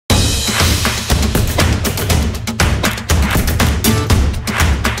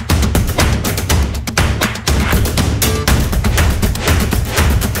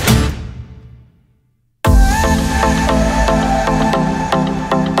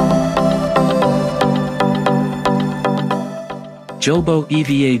JULBO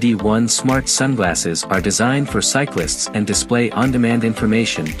EVAD1 smart sunglasses are designed for cyclists and display on-demand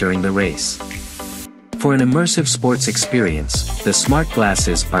information during the race. For an immersive sports experience, the smart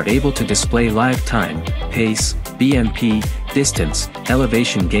glasses are able to display live time, pace, BMP, distance,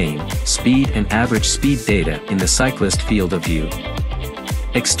 elevation gain, speed and average speed data in the cyclist field of view.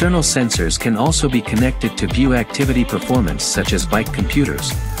 External sensors can also be connected to view activity performance such as bike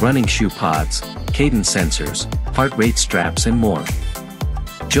computers, running shoe pods, cadence sensors, heart rate straps and more.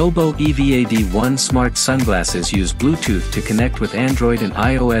 JULBO EVAD1 smart sunglasses use Bluetooth to connect with Android and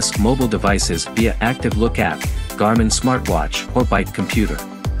iOS mobile devices via Active Look app, Garmin smartwatch or bike computer.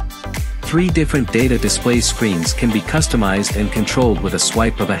 3 different data display screens can be customized and controlled with a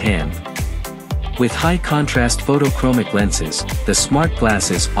swipe of a hand. With high-contrast photochromic lenses, the smart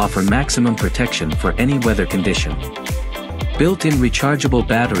glasses offer maximum protection for any weather condition. Built-in rechargeable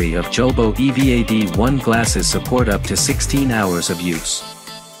battery of JULBO EVAD1 glasses support up to 16 hours of use.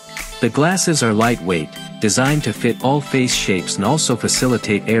 The glasses are lightweight, designed to fit all face shapes and also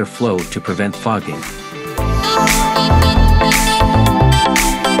facilitate airflow to prevent fogging.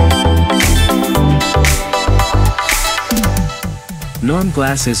 Norm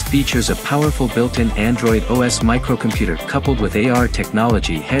Glasses features a powerful built-in Android OS microcomputer coupled with AR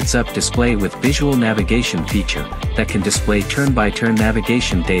technology heads-up display with visual navigation feature that can display turn-by-turn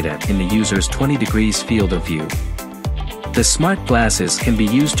navigation data in the user's 20 degrees field of view. The smart glasses can be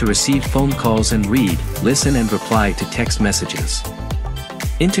used to receive phone calls and read, listen and reply to text messages.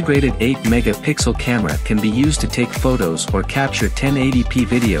 Integrated 8-megapixel camera can be used to take photos or capture 1080p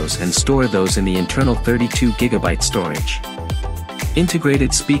videos and store those in the internal 32GB storage.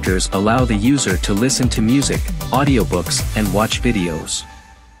 Integrated speakers allow the user to listen to music, audiobooks, and watch videos.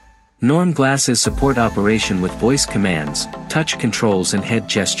 Norm glasses support operation with voice commands, touch controls and head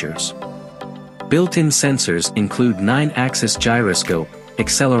gestures. Built-in sensors include 9-axis gyroscope,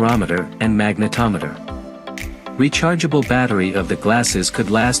 accelerometer, and magnetometer. Rechargeable battery of the glasses could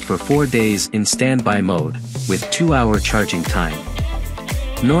last for 4 days in standby mode, with 2-hour charging time.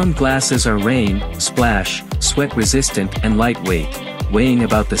 Norm glasses are rain, splash, sweat resistant and lightweight, weighing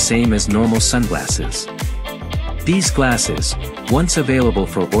about the same as normal sunglasses. These glasses, once available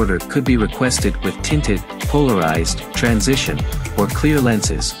for order, could be requested with tinted, polarized, transition, or clear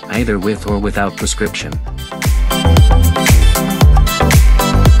lenses, either with or without prescription.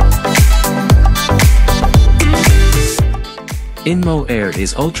 INMO Air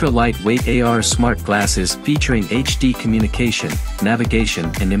is ultra-lightweight AR smart glasses featuring HD communication, navigation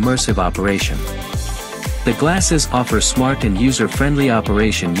and immersive operation. The glasses offer smart and user-friendly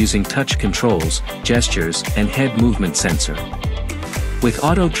operation using touch controls, gestures, and head movement sensor. With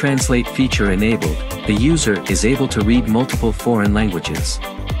auto-translate feature enabled, the user is able to read multiple foreign languages.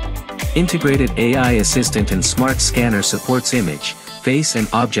 Integrated AI assistant and smart scanner supports image, face and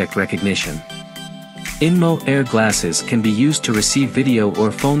object recognition. INMO Air glasses can be used to receive video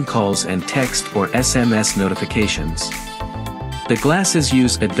or phone calls and text or SMS notifications. The glasses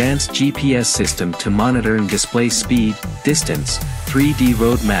use advanced GPS system to monitor and display speed, distance, 3D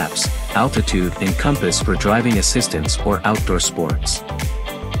road maps, altitude and compass for driving assistance or outdoor sports.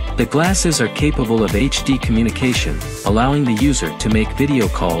 The glasses are capable of HD communication, allowing the user to make video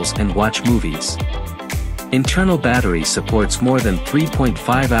calls and watch movies. Internal battery supports more than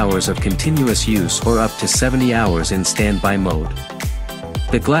 3.5 hours of continuous use or up to 70 hours in standby mode.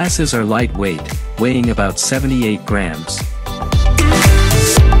 The glasses are lightweight, weighing about 78 grams.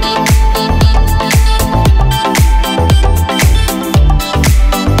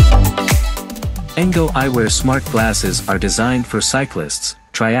 ENGO eyewear smart glasses are designed for cyclists,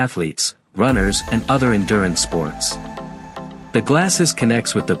 triathletes, runners and other endurance sports. The glasses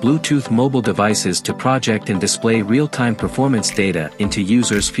connects with the Bluetooth mobile devices to project and display real-time performance data into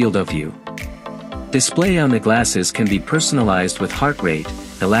users' field of view. Display on the glasses can be personalized with heart rate,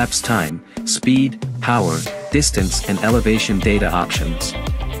 elapsed time, speed, power, distance and elevation data options.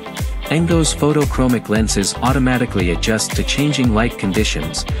 ENGO's photochromic lenses automatically adjust to changing light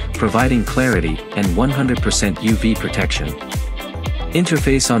conditions, providing clarity and 100% UV protection.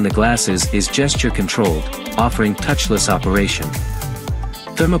 Interface on the glasses is gesture-controlled, offering touchless operation.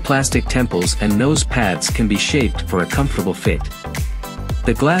 Thermoplastic temples and nose pads can be shaped for a comfortable fit.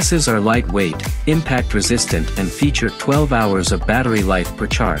 The glasses are lightweight, impact-resistant and feature 12 hours of battery life per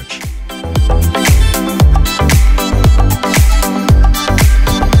charge.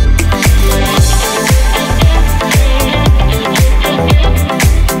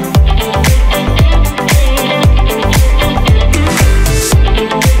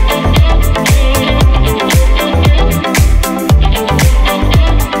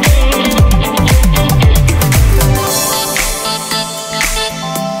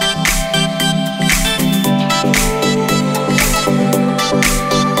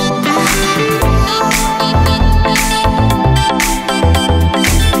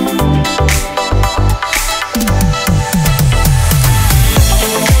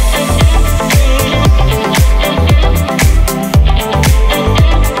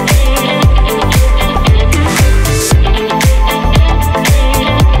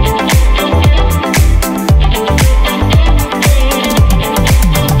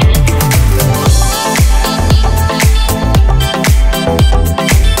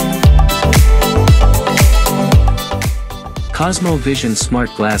 Cosmo Vision Smart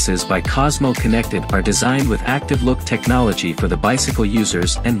Glasses by Cosmo Connected are designed with active look technology for the bicycle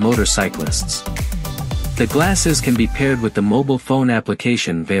users and motorcyclists. The glasses can be paired with the mobile phone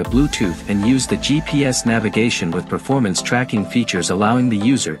application via Bluetooth and use the GPS navigation with performance tracking features, allowing the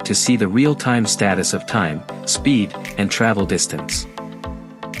user to see the real-time status of time, speed, and travel distance.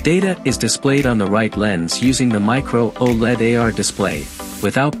 Data is displayed on the right lens using the micro OLED AR display,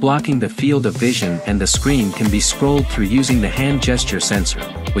 without blocking the field of vision, and the screen can be scrolled through using the hand gesture sensor,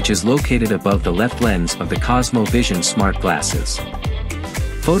 which is located above the left lens of the Cosmo Vision Smart Glasses.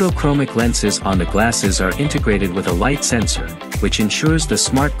 Photochromic lenses on the glasses are integrated with a light sensor, which ensures the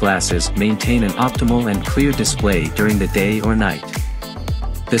smart glasses maintain an optimal and clear display during the day or night.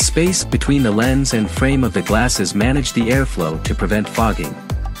 The space between the lens and frame of the glasses manage the airflow to prevent fogging.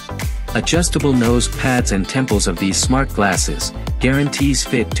 Adjustable nose pads and temples of these smart glasses guarantees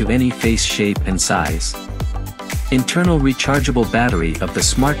fit to any face shape and size. Internal rechargeable battery of the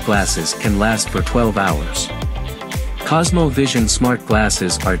smart glasses can last for 12 hours. Cosmo Vision Smart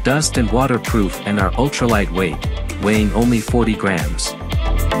Glasses are dust and waterproof and are ultra lightweight, weighing only 40 grams.